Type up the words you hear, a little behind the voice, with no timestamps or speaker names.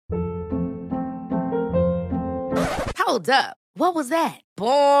Hold up. What was that?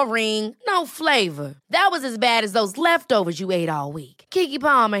 Boring. No flavor. That was as bad as those leftovers you ate all week. Keke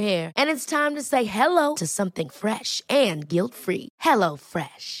Palmer here, and it's time to say hello to something fresh and guilt-free. Hello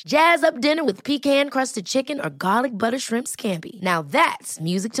Fresh. Jazz up dinner with pecan-crusted chicken or garlic butter shrimp scampi. Now that's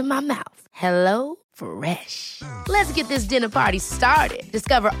music to my mouth. Hello Fresh. Let's get this dinner party started.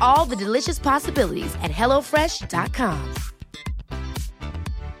 Discover all the delicious possibilities at hellofresh.com.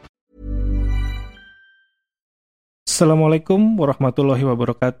 Assalamualaikum warahmatullahi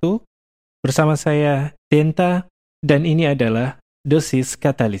wabarakatuh. Bersama saya Denta dan ini adalah Dosis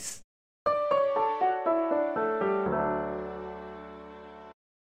Katalis.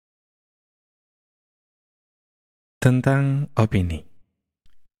 Tentang opini.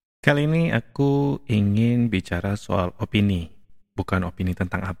 Kali ini aku ingin bicara soal opini. Bukan opini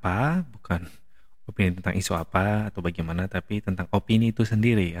tentang apa, bukan opini tentang isu apa atau bagaimana, tapi tentang opini itu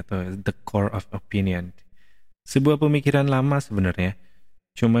sendiri atau the core of opinion. Sebuah pemikiran lama sebenarnya,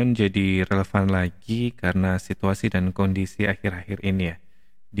 cuman jadi relevan lagi karena situasi dan kondisi akhir-akhir ini ya,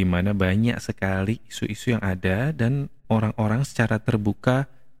 di mana banyak sekali isu-isu yang ada dan orang-orang secara terbuka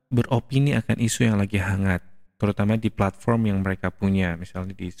beropini akan isu yang lagi hangat, terutama di platform yang mereka punya,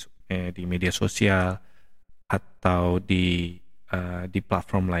 misalnya di media sosial atau di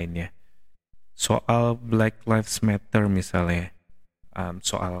platform lainnya. Soal Black Lives Matter misalnya,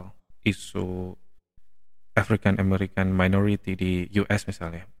 soal isu African American minority di US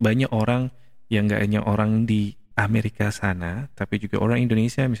misalnya. Banyak orang yang gak hanya orang di Amerika sana, tapi juga orang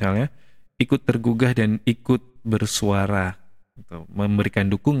Indonesia misalnya, ikut tergugah dan ikut bersuara, gitu, memberikan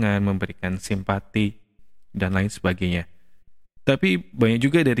dukungan, memberikan simpati, dan lain sebagainya. Tapi banyak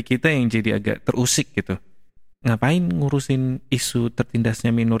juga dari kita yang jadi agak terusik gitu. Ngapain ngurusin isu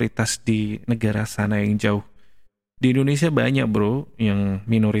tertindasnya minoritas di negara sana yang jauh? Di Indonesia banyak bro, yang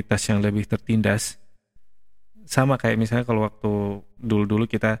minoritas yang lebih tertindas. Sama kayak misalnya kalau waktu dulu-dulu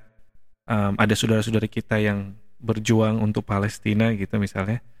kita ada saudara-saudara kita yang berjuang untuk Palestina gitu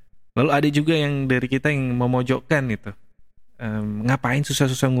misalnya. Lalu ada juga yang dari kita yang memojokkan gitu. Ngapain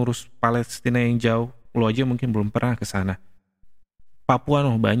susah-susah ngurus Palestina yang jauh? Lo aja mungkin belum pernah ke sana. Papua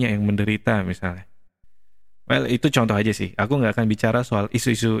banyak yang menderita misalnya. Well, itu contoh aja sih. Aku nggak akan bicara soal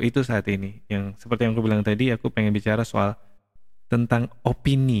isu-isu itu saat ini. Yang seperti yang aku bilang tadi, aku pengen bicara soal tentang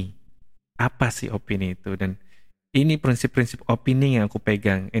opini. Apa sih opini itu? Dan ini prinsip-prinsip opini yang aku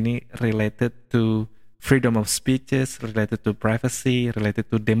pegang. Ini related to freedom of speeches, related to privacy, related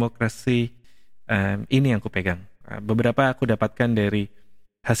to democracy. Ini yang aku pegang. Beberapa aku dapatkan dari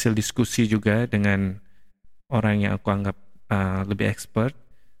hasil diskusi juga dengan orang yang aku anggap lebih expert.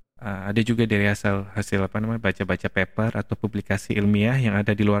 Ada juga dari hasil baca-baca paper atau publikasi ilmiah yang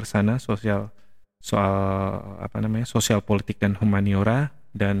ada di luar sana soal sosial politik dan humaniora,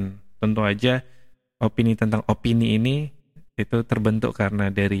 dan tentu aja opini tentang opini ini itu terbentuk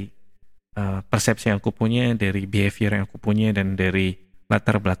karena dari persepsi yang aku punya, dari behavior yang aku punya, dan dari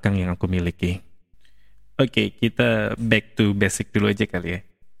latar belakang yang aku miliki. Oke, kita back to basic dulu aja kali ya.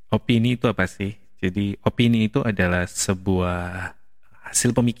 Opini itu apa sih? Jadi opini itu adalah sebuah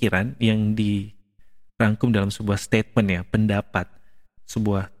hasil pemikiran yang dirangkum dalam sebuah statement ya, pendapat,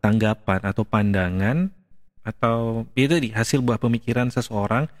 sebuah tanggapan atau pandangan, atau itu hasil buah pemikiran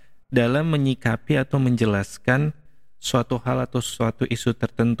seseorang dalam menyikapi atau menjelaskan suatu hal atau suatu isu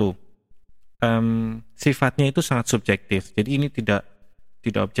tertentu. Sifatnya itu sangat subjektif. Jadi ini tidak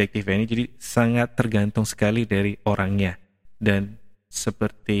objektif ya. Ini jadi sangat tergantung sekali dari orangnya. Dan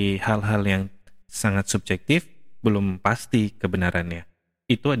seperti hal-hal yang sangat subjektif, belum pasti kebenarannya.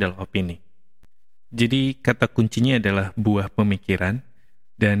 Itu adalah opini. Jadi kata kuncinya adalah buah pemikiran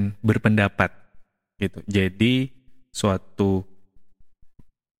dan berpendapat. Gitu. Jadi suatu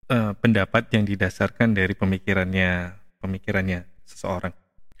pendapat yang didasarkan dari pemikirannya seseorang.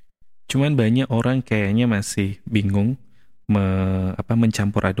 Cuman banyak orang kayaknya masih bingung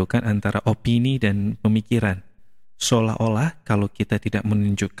mencampur adukan antara opini dan pemikiran. Seolah-olah kalau kita tidak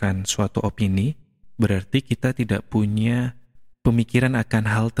menunjukkan suatu opini, berarti kita tidak punya pemikiran akan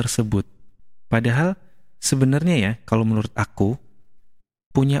hal tersebut. Padahal sebenarnya ya, kalau menurut aku,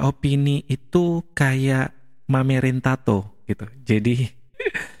 punya opini itu kayak mamerin tato gitu. Jadi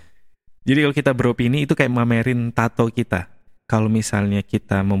kalau kita beropini itu kayak mamerin tato kita. Kalau misalnya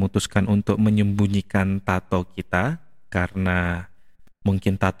kita memutuskan untuk menyembunyikan tato kita karena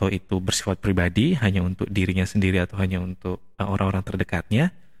mungkin tato itu bersifat pribadi, hanya untuk dirinya sendiri atau hanya untuk orang-orang terdekatnya,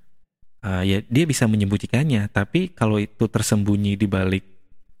 ya dia bisa menyembunyikannya. Tapi kalau itu tersembunyi di balik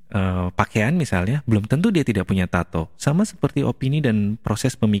pakaian misalnya, belum tentu dia tidak punya tato. Sama seperti opini dan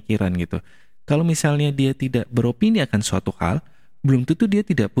proses pemikiran gitu. Kalau misalnya dia tidak beropini akan suatu hal, belum tentu dia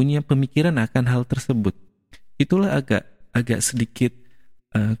tidak punya pemikiran akan hal tersebut. itulah agak sedikit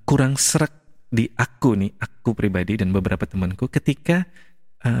kurang sreg di aku pribadi dan beberapa temanku ketika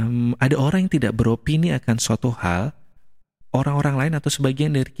ada orang yang tidak beropini akan suatu hal, orang-orang lain atau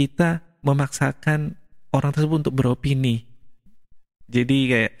sebagian dari kita memaksakan orang tersebut untuk beropini. Jadi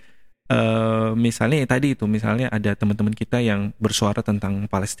kayak misalnya tadi itu, misalnya ada teman-teman kita yang bersuara tentang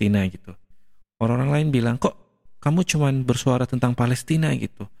Palestina gitu. Orang-orang lain bilang, kok kamu cuman bersuara tentang Palestina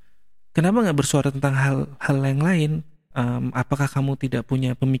gitu. Kenapa nggak bersuara tentang hal yang lain? Apakah kamu tidak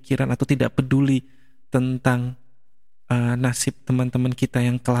punya pemikiran atau tidak peduli tentang nasib teman-teman kita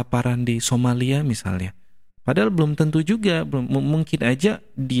yang kelaparan di Somalia misalnya? Padahal belum tentu juga, mungkin aja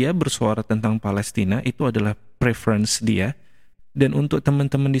dia bersuara tentang Palestina itu adalah preference dia, dan untuk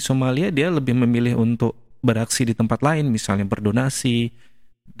teman-teman di Somalia dia lebih memilih untuk beraksi di tempat lain, misalnya berdonasi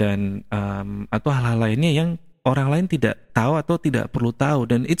dan atau hal-hal lainnya yang orang lain tidak tahu atau tidak perlu tahu,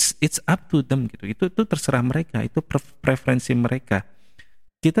 dan it's up to them gitu. Itu terserah mereka, itu preferensi mereka.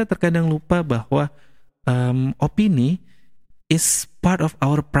 Kita terkadang lupa bahwa opini is part of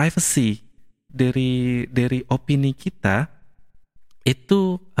our privacy. Dari opini kita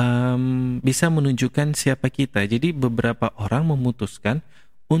itu bisa menunjukkan siapa kita. Jadi beberapa orang memutuskan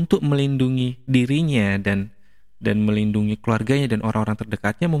untuk melindungi dirinya dan melindungi keluarganya dan orang-orang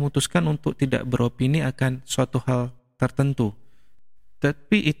terdekatnya, memutuskan untuk tidak beropini akan suatu hal tertentu.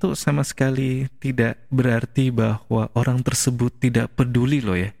 Tapi itu sama sekali tidak berarti bahwa orang tersebut tidak peduli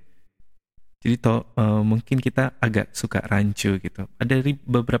loh ya. Jadi mungkin kita agak suka rancu gitu. Ada dari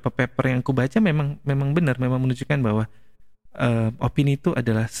beberapa paper yang aku baca memang benar, memang menunjukkan bahwa opini itu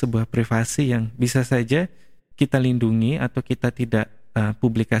adalah sebuah privasi yang bisa saja kita lindungi atau kita tidak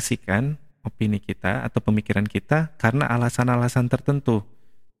publikasikan opini kita atau pemikiran kita karena alasan-alasan tertentu.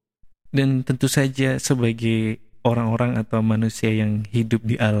 Dan tentu saja sebagai orang-orang atau manusia yang hidup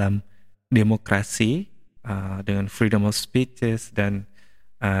di alam demokrasi dengan freedom of speeches dan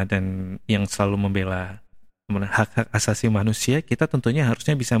yang selalu membela hak-hak asasi manusia, kita tentunya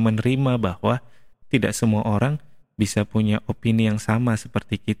harusnya bisa menerima bahwa tidak semua orang bisa punya opini yang sama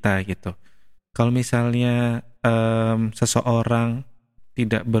seperti kita gitu. Kalau misalnya seseorang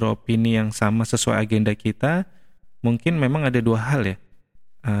tidak beropini yang sama sesuai agenda kita, mungkin memang ada dua hal ya.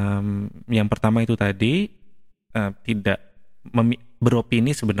 Yang pertama itu tadi tidak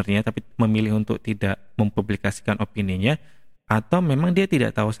beropini sebenarnya, tapi memilih untuk tidak mempublikasikan opininya, atau memang dia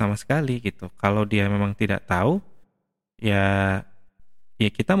tidak tahu sama sekali gitu. Kalau dia memang tidak tahu, ya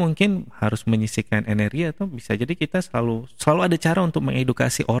kita mungkin harus menyisihkan energi, atau bisa jadi kita selalu ada cara untuk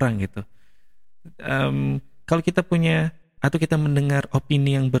mengedukasi orang gitu. Kalau kita punya atau kita mendengar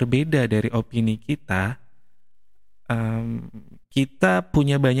opini yang berbeda dari opini kita, kita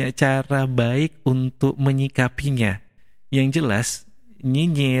punya banyak cara baik untuk menyikapinya. Yang jelas,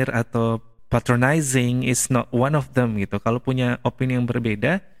 nyinyir atau patronizing is not one of them gitu. Kalau punya opini yang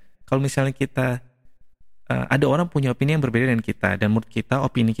berbeda, kalau misalnya kita ada orang punya opini yang berbeda dengan kita, dan menurut kita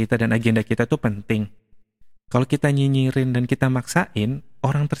opini kita dan agenda kita itu penting. Kalau kita nyinyirin dan kita maksain,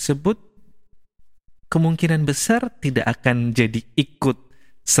 orang tersebut kemungkinan besar tidak akan jadi ikut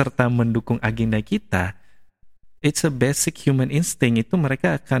serta mendukung agenda kita. It's a basic human instinct. Itu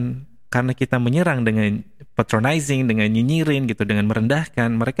mereka akan, karena kita menyerang dengan patronizing, dengan nyinyirin gitu, dengan merendahkan,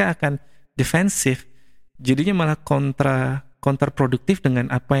 mereka akan defensif. Jadinya malah kontraproduktif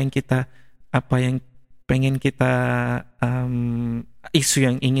dengan apa yang pengen kita isu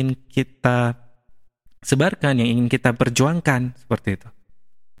yang ingin kita sebarkan, yang ingin kita perjuangkan, seperti itu.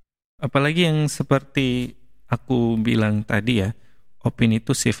 Apalagi yang seperti aku bilang tadi ya, opini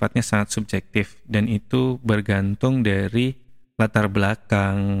itu sifatnya sangat subjektif, dan itu bergantung dari latar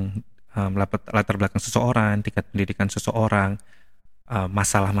belakang seseorang, tingkat pendidikan seseorang,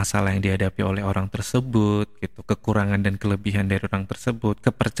 masalah-masalah yang dihadapi oleh orang tersebut, gitu, kekurangan dan kelebihan dari orang tersebut,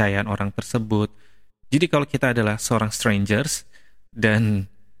 kepercayaan orang tersebut. Jadi kalau kita adalah seorang strangers dan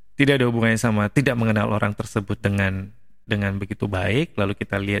tidak ada hubungannya sama, tidak mengenal orang tersebut dengan begitu baik, lalu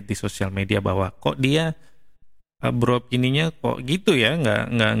kita lihat di sosial media bahwa kok dia beropininya kok gitu ya,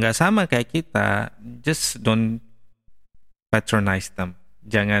 nggak sama kayak kita, just don't patronize them.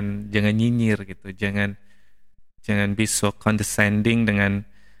 Jangan nyinyir gitu, jangan be so condescending dengan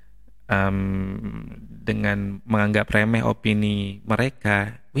menganggap remeh opini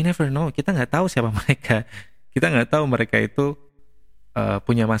mereka. We never know, kita nggak tahu siapa mereka, kita nggak tahu mereka itu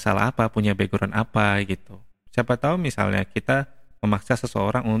punya masalah apa, punya background apa gitu. Siapa tahu misalnya kita memaksa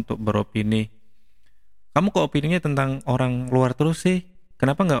seseorang untuk beropini, kamu kok opininya tentang orang luar terus sih,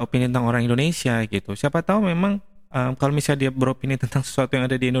 kenapa nggak opini tentang orang Indonesia gitu. Siapa tahu memang kalau misalnya dia beropini tentang sesuatu yang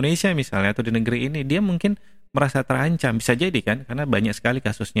ada di Indonesia misalnya, atau di negeri ini, dia mungkin merasa terancam. Bisa jadi kan, karena banyak sekali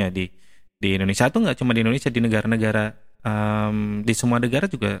kasusnya di di Indonesia, atau nggak cuma di Indonesia, di negara-negara, di semua negara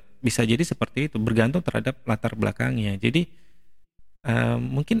juga bisa jadi seperti itu, bergantung terhadap latar belakangnya. Jadi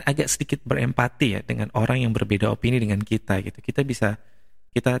mungkin agak sedikit berempati ya dengan orang yang berbeda opini dengan kita gitu. Kita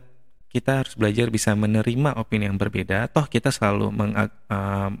kita harus belajar bisa menerima opini yang berbeda. Toh kita selalu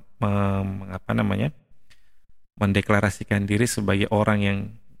mendeklarasikan diri sebagai orang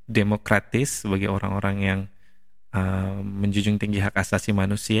yang demokratis, sebagai orang-orang yang menjunjung tinggi hak asasi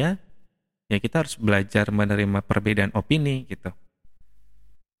manusia. Ya kita harus belajar menerima perbedaan opini gitu.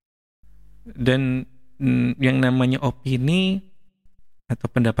 Dan yang namanya opini atau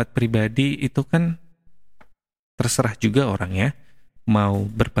pendapat pribadi itu kan terserah juga orang ya, mau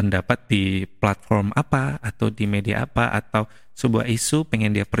berpendapat di platform apa atau di media apa, atau sebuah isu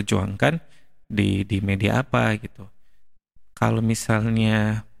pengen dia perjuangkan di media apa gitu. Kalau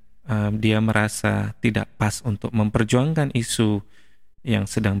misalnya dia merasa tidak pas untuk memperjuangkan isu yang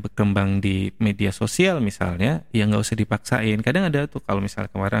sedang berkembang di media sosial misalnya, ya nggak usah dipaksain. Kadang ada tuh, kalau misalnya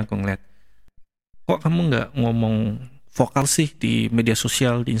kemarin aku ngeliat, kok kamu nggak ngomong vokal sih di media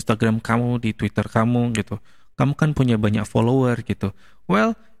sosial, di Instagram kamu, di Twitter kamu gitu. Kamu kan punya banyak follower gitu.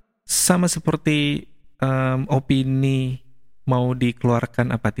 Well, sama seperti opini mau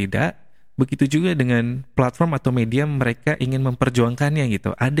dikeluarkan apa tidak, begitu juga dengan platform atau media mereka ingin memperjuangkannya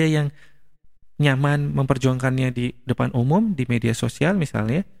gitu. Ada yang nyaman memperjuangkannya di depan umum, di media sosial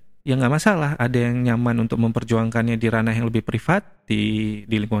misalnya, ya nggak masalah. Ada yang nyaman untuk memperjuangkannya di ranah yang lebih privat, di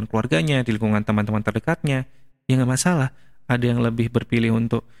lingkungan keluarganya, di lingkungan teman-teman terdekatnya, ya nggak masalah. Ada yang lebih berpilih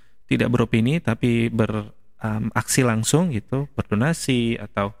untuk tidak beropini tapi beraksi langsung gitu, berdonasi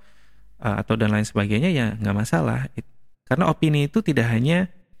atau dan lain sebagainya, ya nggak masalah. Karena opini itu tidak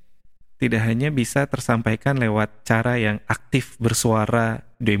hanya bisa tersampaikan lewat cara yang aktif bersuara,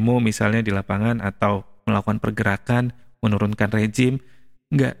 demo misalnya di lapangan, atau melakukan pergerakan, menurunkan rejim.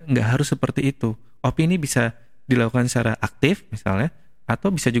 Nggak harus seperti itu. Opini bisa dilakukan secara aktif misalnya, atau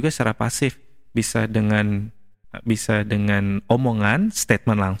bisa juga secara pasif. Bisa dengan omongan,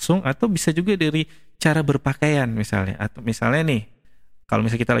 statement langsung, atau bisa juga dari cara berpakaian misalnya. Atau misalnya nih, kalau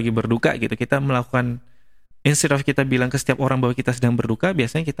misalnya kita lagi berduka gitu, kita melakukan, instead of kita bilang ke setiap orang bahwa kita sedang berduka,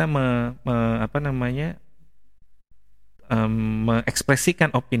 biasanya kita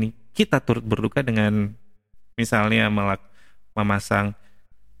mengekspresikan opini kita turut berduka dengan misalnya memasang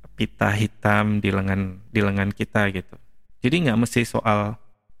pita hitam di lengan kita gitu. Jadi nggak mesti soal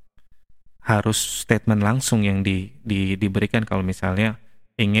harus statement langsung yang diberikan kalau misalnya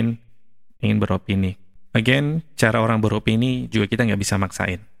ingin beropini. Again, cara orang beropini juga kita nggak bisa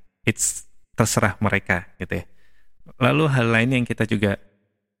maksain. It's terserah mereka gitu ya. Lalu hal lain yang kita juga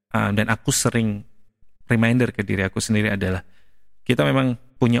dan aku sering reminder ke diri aku sendiri adalah, kita memang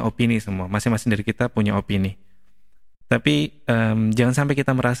punya opini semua, masing-masing dari kita punya opini. Tapi jangan sampai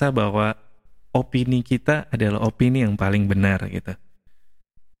kita merasa bahwa opini kita adalah opini yang paling benar gitu.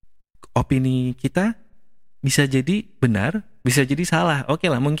 Opini kita bisa jadi benar, bisa jadi salah. Oke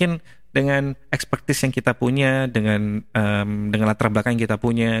lah, mungkin dengan expertise yang kita punya, dengan latar belakang yang kita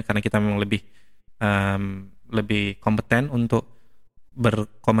punya, karena kita memang lebih kompeten untuk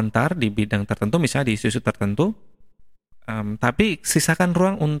berkomentar di bidang tertentu, misalnya di isu-isu tertentu. Tapi sisakan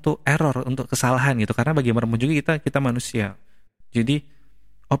ruang untuk error, untuk kesalahan gitu, karena bagaimanapun juga kita manusia. Jadi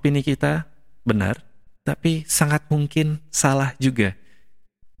opini kita benar, tapi sangat mungkin salah juga.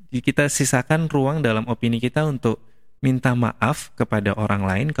 Jadi kita sisakan ruang dalam opini kita untuk minta maaf kepada orang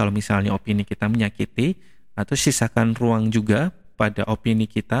lain kalau misalnya opini kita menyakiti, atau sisakan ruang juga pada opini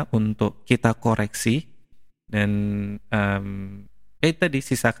kita untuk kita koreksi, dan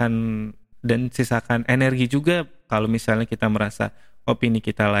sisakan energi juga kalau misalnya kita merasa opini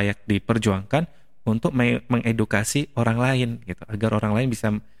kita layak diperjuangkan, untuk mengedukasi orang lain gitu, agar orang lain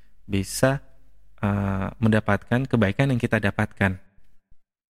bisa mendapatkan kebaikan yang kita dapatkan.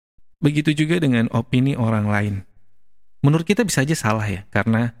 Begitu juga dengan opini orang lain. Menurut kita bisa aja salah ya,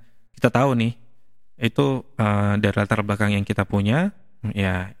 karena kita tahu nih itu dari latar belakang yang kita punya,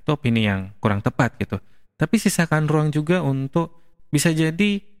 ya itu opini yang kurang tepat gitu. Tapi sisakan ruang juga untuk bisa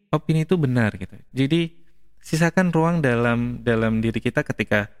jadi opini itu benar gitu. Jadi sisakan ruang dalam diri kita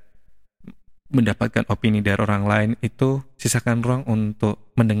ketika mendapatkan opini dari orang lain itu, sisakan ruang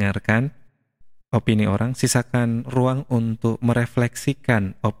untuk mendengarkan opini orang, sisakan ruang untuk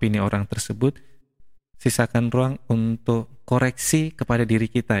merefleksikan opini orang tersebut, sisakan ruang untuk koreksi kepada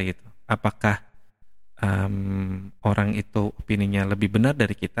diri kita gitu. Apakah orang itu opininya lebih benar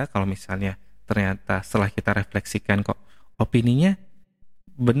dari kita? Kalau misalnya ternyata setelah kita refleksikan kok opininya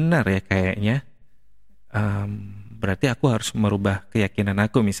benar ya kayaknya, berarti aku harus merubah keyakinan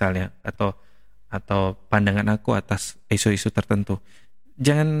aku misalnya, atau pandangan aku atas isu-isu tertentu.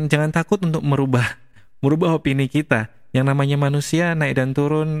 jangan takut untuk merubah opini kita. Yang namanya manusia naik dan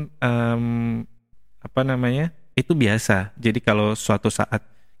turun, itu biasa. Jadi kalau suatu saat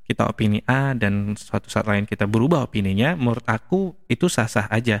kita opini A dan suatu saat lain kita berubah opininya, menurut aku itu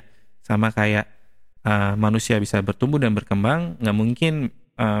sah-sah aja. Sama kayak manusia bisa bertumbuh dan berkembang, nggak mungkin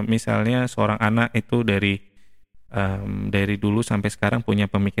misalnya seorang anak itu dari dulu sampai sekarang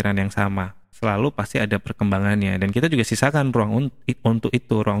punya pemikiran yang sama. Selalu pasti ada perkembangannya, dan kita juga sisakan ruang untuk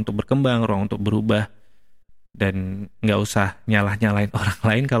itu, ruang untuk berkembang, ruang untuk berubah. Dan nggak usah nyalahin orang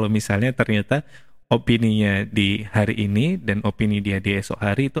lain kalau misalnya ternyata opininya di hari ini dan opini dia di esok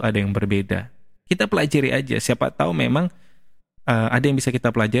hari itu ada yang berbeda. Kita pelajari aja, siapa tahu memang ada yang bisa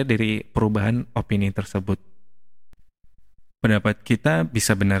kita pelajari dari perubahan opini tersebut. Pendapat kita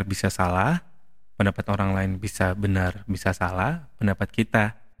bisa benar bisa salah, pendapat orang lain bisa benar bisa salah, pendapat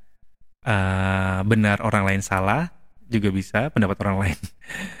kita benar orang lain salah juga bisa, pendapat orang lain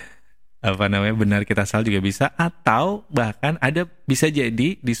benar kita salah juga bisa, atau bahkan bisa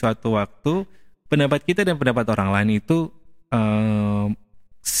jadi di suatu waktu pendapat kita dan pendapat orang lain itu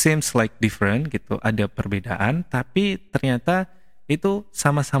seems like different gitu, ada perbedaan, tapi ternyata itu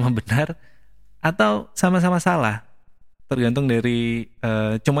sama-sama benar atau sama-sama salah, tergantung dari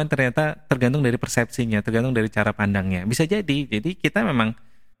tergantung dari persepsinya, tergantung dari cara pandangnya. Bisa jadi kita memang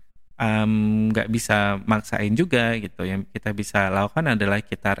nggak bisa maksain juga gitu. Yang kita bisa lakukan adalah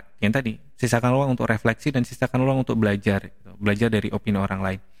kita yang tadi, sisakan ruang untuk refleksi dan sisakan ruang untuk belajar gitu. Belajar dari opini orang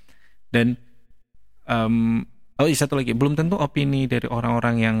lain. Dan satu lagi, belum tentu opini dari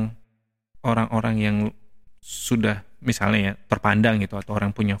orang-orang yang sudah misalnya ya terpandang gitu, atau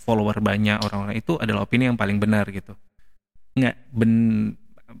orang punya follower banyak, orang-orang itu adalah opini yang paling benar gitu.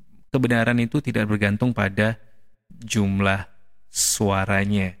 Kebenaran itu tidak bergantung pada jumlah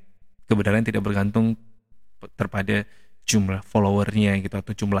suaranya. Kebenaran tidak bergantung terhadap jumlah followernya gitu,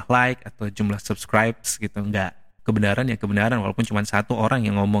 atau jumlah like, atau jumlah subscribes gitu. Enggak. Kebenaran ya kebenaran, walaupun cuma satu orang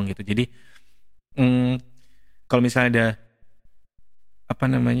yang ngomong gitu. Jadi kalau misalnya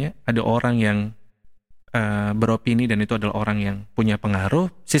ada orang yang beropini dan itu adalah orang yang punya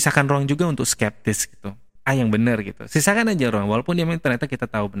pengaruh, sisakan ruang juga untuk skeptis gitu. Yang benar gitu. Sisakan aja ruang, walaupun dia ternyata kita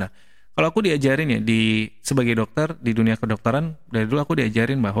tahu benar. Kalau aku diajarin ya, sebagai dokter di dunia kedokteran, dari dulu aku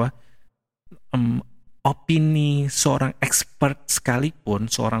diajarin bahwa opini seorang expert sekalipun,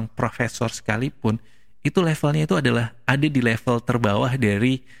 seorang profesor sekalipun, itu levelnya itu adalah ada di level terbawah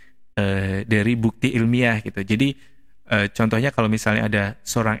dari bukti ilmiah gitu. Jadi contohnya kalau misalnya ada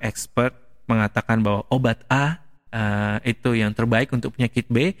seorang expert mengatakan bahwa obat A itu yang terbaik untuk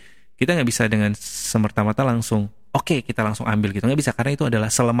penyakit B, kita nggak bisa dengan semerta-merta langsung kita langsung ambil gitu, nggak bisa, karena itu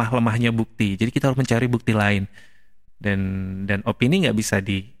adalah selemah-lemahnya bukti. Jadi kita harus mencari bukti lain, dan opini nggak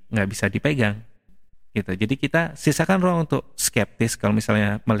bisa dipegang gitu. Jadi kita sisakan ruang untuk skeptis. Kalau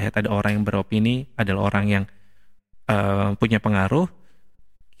misalnya melihat ada orang yang beropini adalah orang yang punya pengaruh,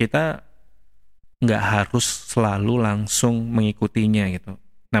 kita nggak harus selalu langsung mengikutinya gitu.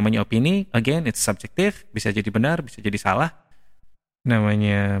 Namanya opini, again, it's subjective, bisa jadi benar, bisa jadi salah.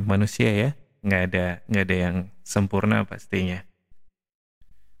 Namanya manusia ya, nggak ada yang sempurna pastinya.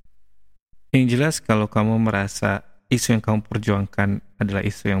 Yang jelas kalau kamu merasa isu yang kamu perjuangkan adalah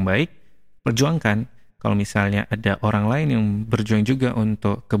isu yang baik, perjuangkan. Kalau misalnya ada orang lain yang berjuang juga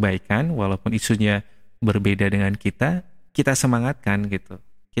untuk kebaikan, walaupun isunya berbeda dengan kita semangatkan gitu.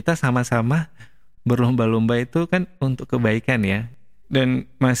 Kita sama-sama berlomba-lomba itu kan untuk kebaikan ya. Dan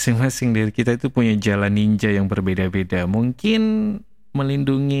masing-masing dari kita itu punya jalan ninja yang berbeda-beda. Mungkin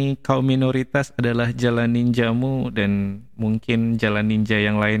melindungi kaum minoritas adalah jalan ninjamu, dan mungkin jalan ninja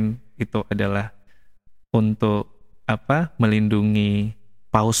yang lain itu adalah untuk melindungi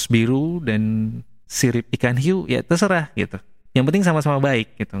paus biru dan sirip ikan hiu, ya terserah gitu. Yang penting sama-sama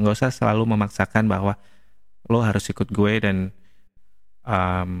baik gitu. Nggak usah selalu memaksakan bahwa lo harus ikut gue dan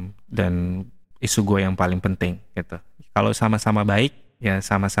isu gue yang paling penting gitu. Kalau sama-sama baik, ya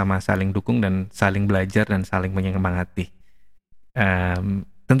sama-sama saling dukung dan saling belajar dan saling menyemangati.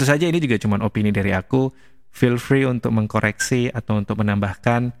 Tentu saja ini juga cuma opini dari aku. Feel free untuk mengkoreksi atau untuk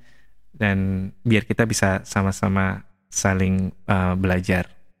menambahkan, dan biar kita bisa sama-sama saling belajar.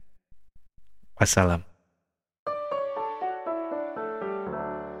 Wassalam.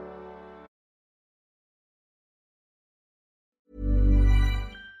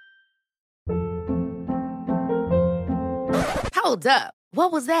 Hold up.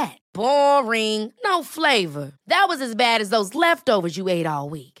 What was that? Boring. No flavor. That was as bad as those leftovers you ate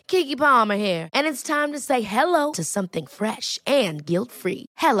all week. Keke Palmer here, and it's time to say hello to something fresh and guilt-free.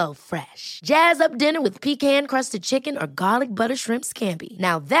 Hello Fresh. Jazz up dinner with pecan-crusted chicken or garlic butter shrimp scampi.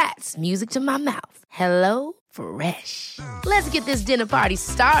 Now that's music to my mouth. Hello Fresh. Let's get this dinner party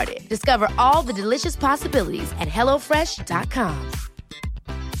started. Discover all the delicious possibilities at HelloFresh.com.